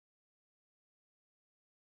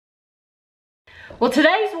Well,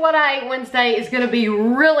 today's What I Ate Wednesday is going to be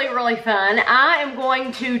really fun. I am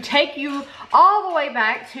going to take you all the way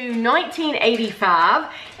back to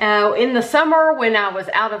 1985 in the summer when I was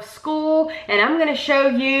out of school, and I'm going to show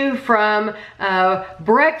you from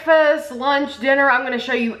breakfast, lunch, dinner. I'm going to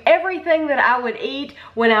show you everything that I would eat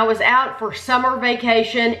when I was out for summer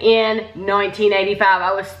vacation in 1985.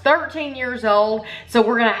 I was 13 years old, so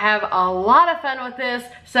we're going to have a lot of fun with this,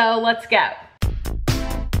 so let's go.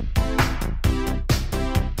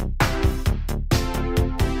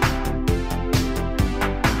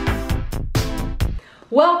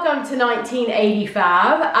 Welcome to 1985.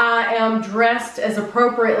 I am dressed as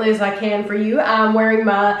appropriately as I can for you. I'm wearing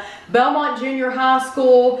my Belmont Junior High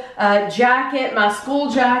School jacket, my school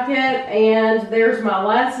jacket, and there's my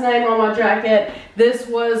last name on my jacket. This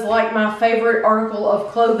was like my favorite article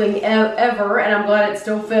of clothing ever, and I'm glad it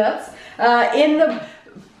still fits.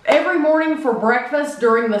 Every morning for breakfast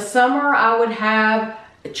during the summer, I would have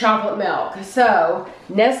chocolate milk. So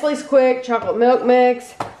Nestle's Quick chocolate milk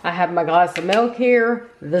mix. I have my glass of milk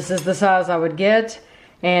here. This is the size I would get.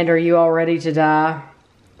 And are you all ready to die?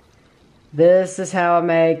 This is how I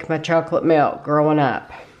make my chocolate milk growing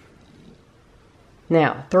up.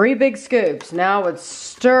 Now, 3 big scoops. Now I would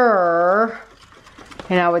stir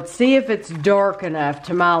and I would see if it's dark enough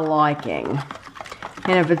to my liking.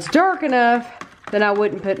 And if it's dark enough, then I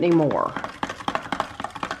wouldn't put any more.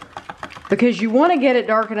 Because you want to get it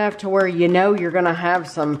dark enough to where you know you're going to have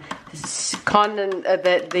some stuff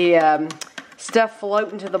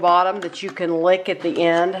floating to the bottom that you can lick at the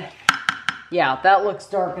end. Yeah, that looks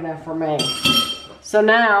dark enough for me. So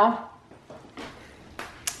now,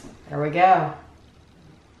 there we go.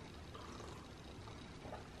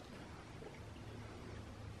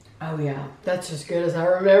 Oh yeah, that's as good as I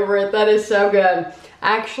remember it. That is so good.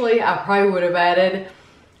 Actually, I probably would have added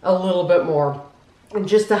a little bit more. And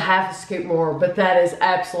just a half a scoop more, but that is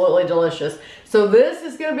absolutely delicious. So this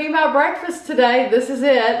is going to be my breakfast today. This is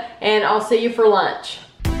it, and I'll see you for lunch.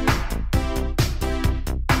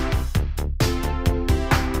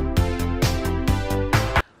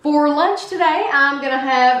 For lunch today, I'm going to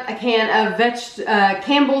have a can of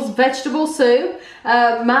Campbell's vegetable soup.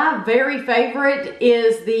 My very favorite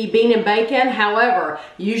is the bean and bacon. However,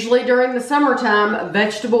 usually during the summertime,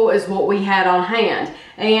 vegetable is what we had on hand.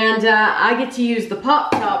 And I get to use the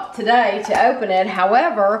Pop Top today to open it.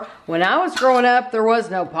 However, when I was growing up, there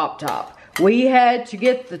was no Pop Top. We had to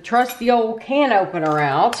get the trusty old can opener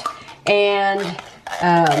out and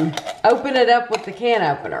open it up with the can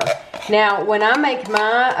opener. Now, when I make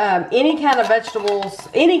my any kind of vegetables,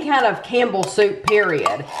 any kind of Campbell soup,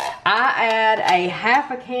 period, I add a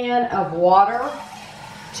half a can of water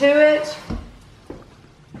to it.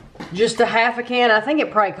 Just a half a can. I think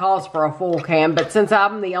it probably calls for a full can, but since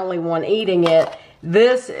I'm the only one eating it,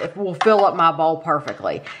 this will fill up my bowl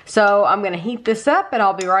perfectly. So I'm going to heat this up and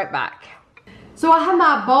I'll be right back. So I have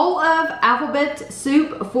my bowl of alphabet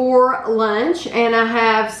soup for lunch, and I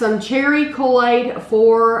have some cherry Kool-Aid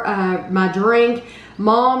for my drink.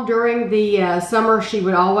 Mom, during the summer, she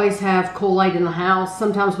would always have Kool-Aid in the house.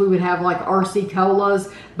 Sometimes we would have like RC Colas,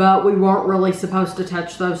 but we weren't really supposed to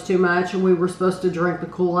touch those too much, and we were supposed to drink the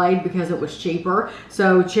Kool-Aid because it was cheaper.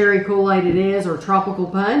 So cherry Kool-Aid it is, or tropical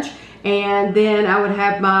punch. And then I would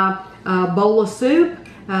have my bowl of soup,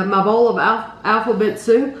 my bowl of alphabet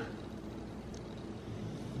soup.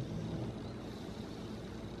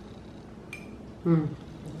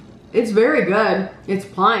 It's very good. It's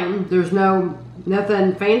plain. There's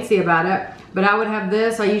nothing fancy about it. But I would have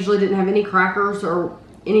this. I usually didn't have any crackers or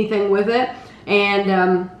anything with it.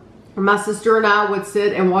 And my sister and I would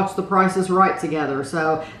sit and watch The Price is Right together.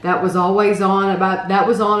 So that was always on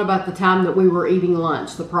about the time that we were eating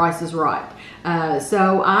lunch. The Price is Right.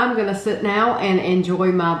 So I'm going to sit now and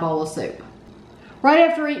enjoy my bowl of soup. Right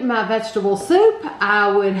after eating my vegetable soup,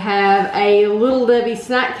 I would have a Little Debbie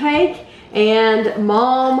snack cake. And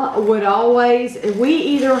Mom would always, we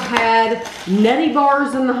either had Nutty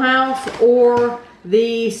Bars in the house or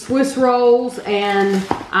the Swiss rolls, and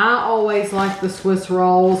I always liked the Swiss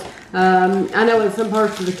rolls. I know in some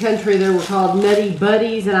parts of the country they were called Nutty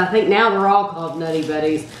Buddies, and I think now they're all called Nutty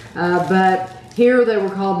Buddies, but here they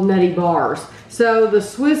were called Nutty Bars. So the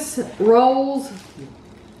Swiss rolls,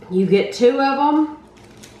 you get 2 of them,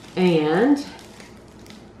 and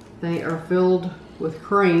they are filled with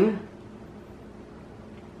cream.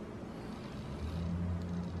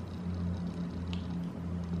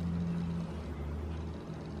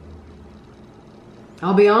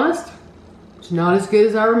 I'll be honest, it's not as good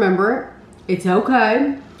as I remember it. It's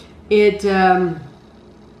okay. It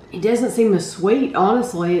doesn't seem as sweet,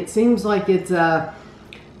 honestly. It seems like it's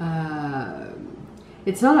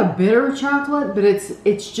it's not a bitter chocolate, but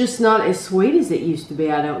it's just not as sweet as it used to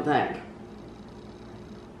be, I don't think.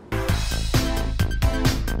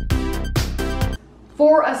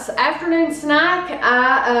 For an afternoon snack,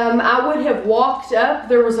 I would have walked up.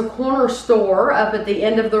 There was a corner store up at the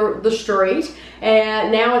end of the street,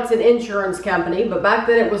 and now it's an insurance company, but back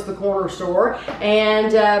then it was the corner store.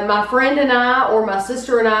 And my friend and I, or my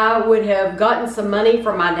sister and I, would have gotten some money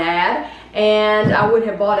from my dad, and I would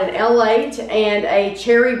have bought an L8 and a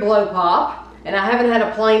cherry blow pop, and I haven't had a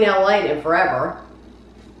plain L8 in forever.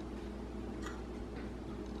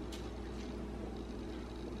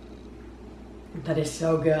 That is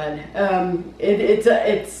so good.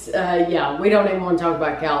 Yeah, we don't even want to talk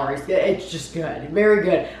about calories. It's just good, very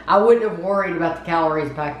good. I wouldn't have worried about the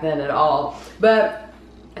calories back then at all. But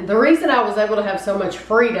the reason I was able to have so much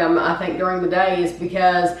freedom, I think, during the day is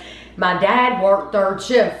because my dad worked third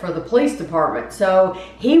shift for the police department. So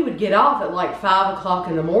he would get off at like 5 o'clock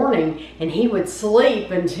in the morning, and he would sleep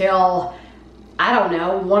until, I don't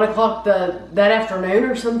know, 1 o'clock that afternoon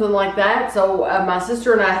or something like that. So my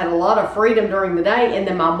sister and I had a lot of freedom during the day, and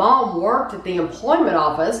then my mom worked at the employment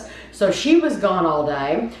office, so she was gone all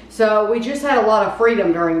day. So we just had a lot of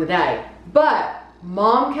freedom during the day. But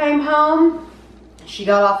Mom came home, she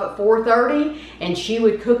got off at 4:30, and she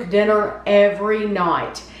would cook dinner every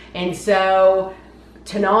night. And so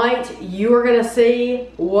tonight you are gonna see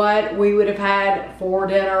what we would have had for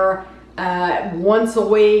dinner once a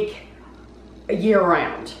week, year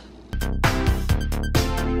round.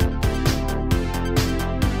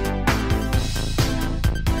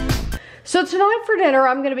 So tonight for dinner,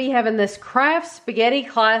 I'm going to be having this Kraft Spaghetti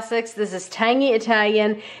Classics. This is tangy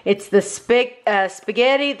Italian. It's the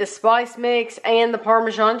spaghetti, the spice mix, and the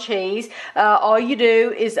Parmesan cheese. All you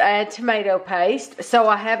do is add tomato paste. So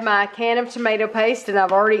I have my can of tomato paste, and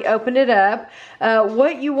I've already opened it up.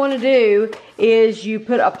 What you want to do is you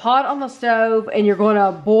put a pot on the stove, and you're going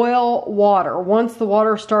to boil water. Once the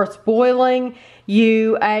water starts boiling,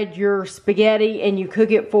 you add your spaghetti and you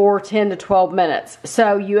cook it for 10 to 12 minutes.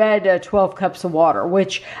 So you add 12 cups of water,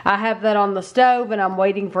 which I have that on the stove, and I'm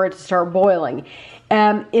waiting for it to start boiling.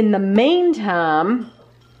 In the meantime,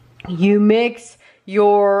 you mix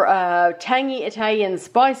your tangy Italian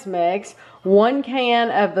spice mix, 1 can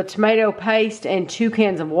of the tomato paste and 2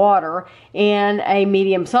 cans of water in a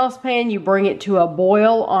medium saucepan. You bring it to a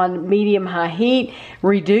boil on medium-high heat.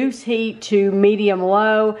 Reduce heat to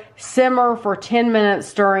medium-low. Simmer for 10 minutes,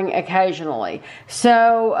 stirring occasionally.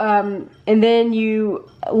 So, and then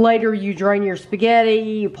later you drain your spaghetti,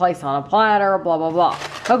 you place on a platter, blah, blah, blah.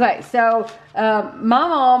 Okay, so my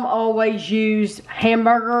mom always used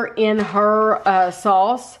hamburger in her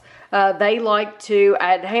sauce. They like to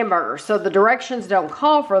add hamburgers. So the directions don't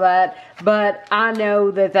call for that, but I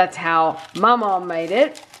know that that's how my mom made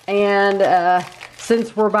it. And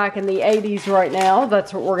since we're back in the 80s right now,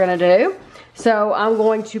 that's what we're going to do. So I'm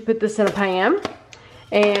going to put this in a pan,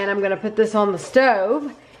 and I'm going to put this on the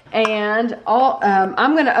stove. And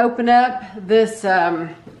I'm going to open up this.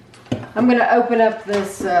 I'm going to open up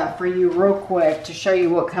this for you real quick to show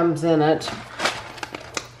you what comes in it.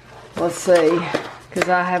 Let's see, because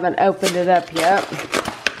I haven't opened it up yet.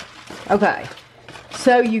 Okay,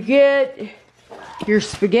 so you get your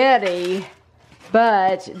spaghetti,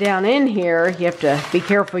 but down in here, you have to be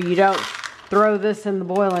careful you don't throw this in the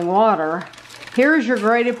boiling water. Here's your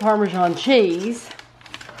grated Parmesan cheese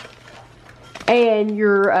and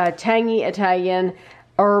your tangy Italian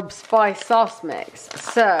herb spice sauce mix.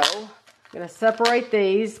 So, I'm going to separate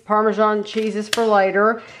these. Parmesan cheese is for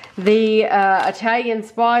later. The Italian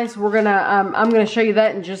spice, I'm going to show you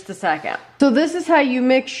that in just a second. So this is how you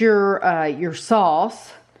mix your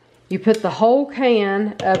sauce. You put the whole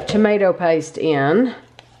can of tomato paste in,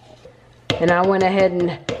 and I went ahead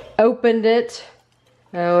and opened it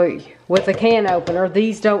with a can opener.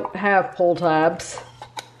 These don't have pull tabs.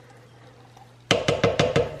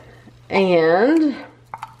 And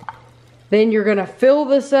then you're going to fill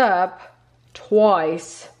this up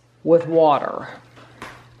twice with water.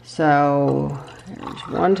 So, there's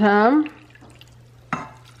one time,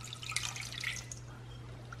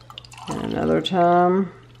 and another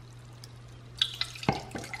time,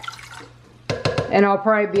 and I'll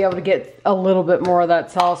probably be able to get a little bit more of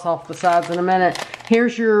that sauce off the sides in a minute.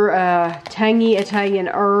 Here's your tangy Italian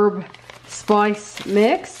herb spice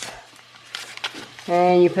mix,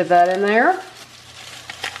 and you put that in there.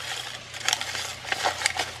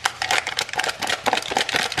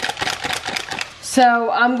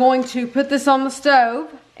 So I'm going to put this on the stove,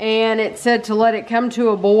 and it said to let it come to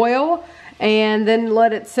a boil and then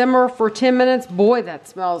let it simmer for 10 minutes. Boy, that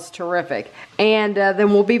smells terrific. And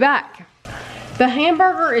then we'll be back. The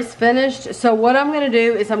hamburger is finished, so what I'm gonna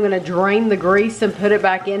do is I'm gonna drain the grease and put it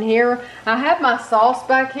back in here. I have my sauce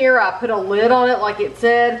back here. I put a lid on it like it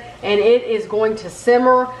said, and it is going to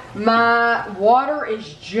simmer. My water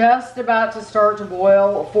is just about to start to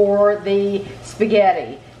boil for the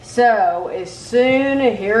spaghetti. So as soon,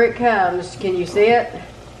 here it comes. Can you see it?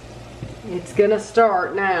 It's gonna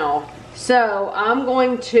start now. So I'm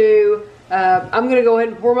going to go ahead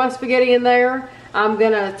and pour my spaghetti in there. I'm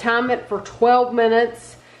gonna time it for 12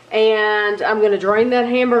 minutes, and I'm gonna drain that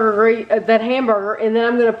hamburger, and then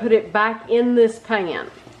I'm gonna put it back in this pan.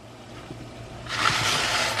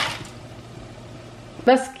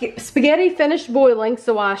 My spaghetti finished boiling,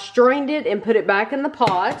 so I strained it and put it back in the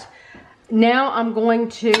pot. Now I'm going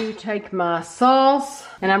to take my sauce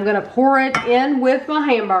and I'm gonna pour it in with my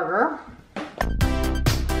hamburger.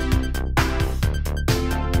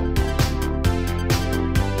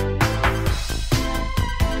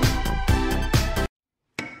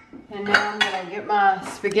 And now I'm gonna get my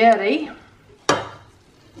spaghetti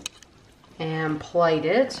and plate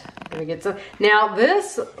it. Now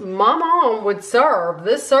this, my mom would serve,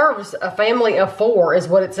 this serves a family of 4 is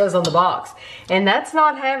what it says on the box. And that's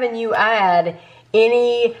not having you add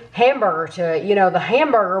any hamburger to it. You know, the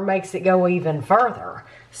hamburger makes it go even further.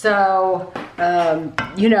 So,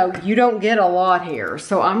 you know, you don't get a lot here.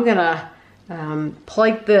 So I'm gonna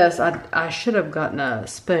plate this. I should have gotten a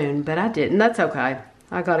spoon, but I didn't. That's okay.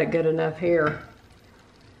 I got it good enough here.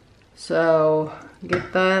 So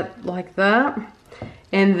get that like that.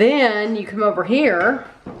 And then you come over here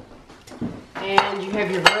and you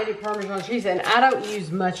have your grated Parmesan cheese. And I don't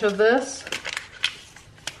use much of this,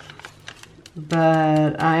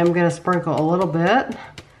 but I am gonna sprinkle a little bit.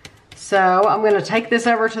 So I'm gonna take this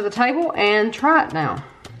over to the table and try it now.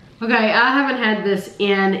 Okay, I haven't had this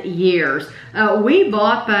in years. We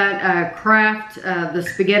bought that Kraft, the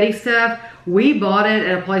spaghetti stuff. We bought it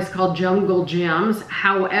at a place called Jungle Gems.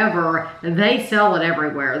 However, they sell it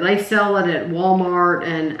everywhere. They sell it at Walmart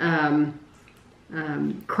and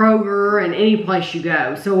Kroger and any place you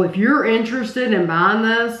go. So if you're interested in buying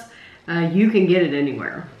this, you can get it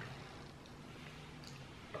anywhere.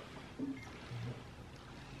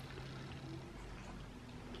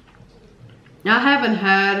 I haven't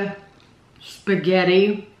had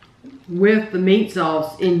spaghetti with the meat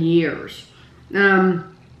sauce in years.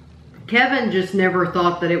 Kevin just never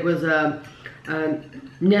thought that it was a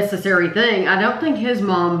necessary thing. I don't think his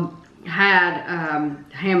mom had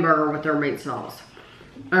hamburger with their meat sauce.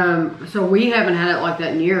 So we haven't had it like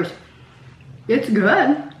that in years. It's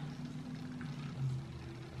good.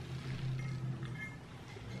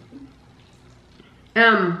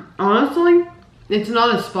 Honestly, it's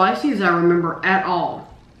not as spicy as I remember at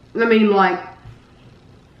all. I mean, like,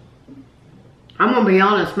 I'm gonna be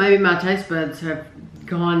honest, maybe my taste buds have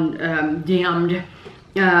gone dimmed,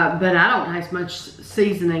 but I don't taste much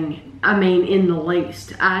seasoning, I mean, in the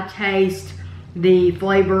least. I taste the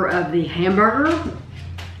flavor of the hamburger,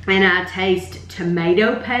 and I taste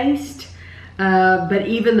tomato paste, but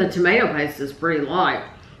even the tomato paste is pretty light,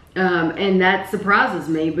 and that surprises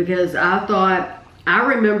me because I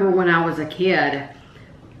remember when I was a kid,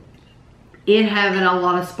 it having a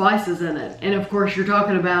lot of spices in it. And of course you're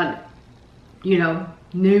talking about, you know,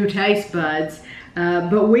 new taste buds.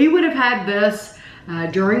 But we would have had this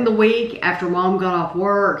during the week after Mom got off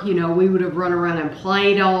work. You know, we would have run around and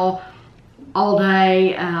played all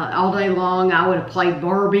day long. I would have played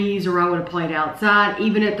Barbies, or I would have played outside.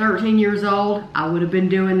 Even at 13 years old, I would have been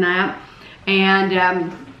doing that.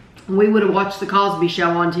 And we would have watched the Cosby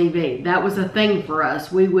Show on TV. That was a thing for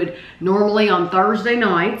us. We would normally on Thursday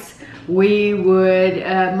nights, we would,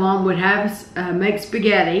 Mom would have make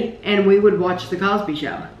spaghetti, and we would watch the Cosby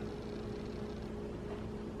Show.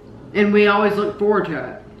 And we always look forward to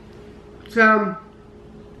it. So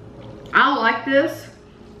I like this.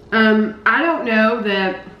 I don't know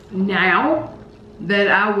that now that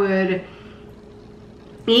I would,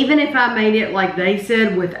 even if I made it like they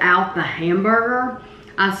said without the hamburger,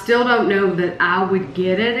 I still don't know that I would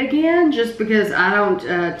get it again, just because I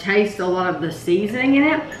don't taste a lot of the seasoning in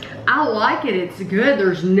it. I like it, it's good,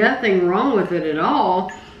 there's nothing wrong with it at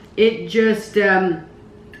all. It just, I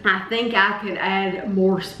think I could add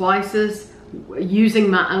more spices.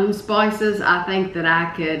 Using my own spices, I think that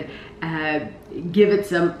I could give it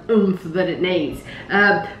some oomph that it needs.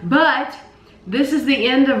 But this is the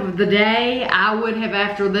end of the day. I would have,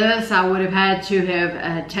 after this, I would have had to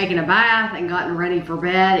have taken a bath and gotten ready for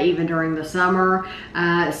bed, even during the summer.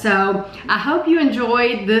 So I hope you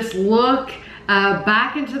enjoyed this look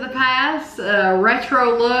back into the past,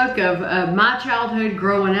 retro look of my childhood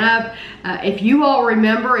growing up. If you all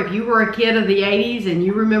remember, if you were a kid of the 80s and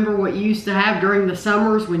you remember what you used to have during the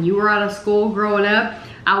summers when you were out of school growing up,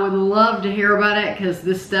 I would love to hear about it because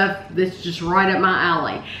this stuff, this is just right up my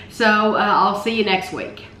alley. So I'll see you next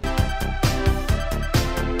week.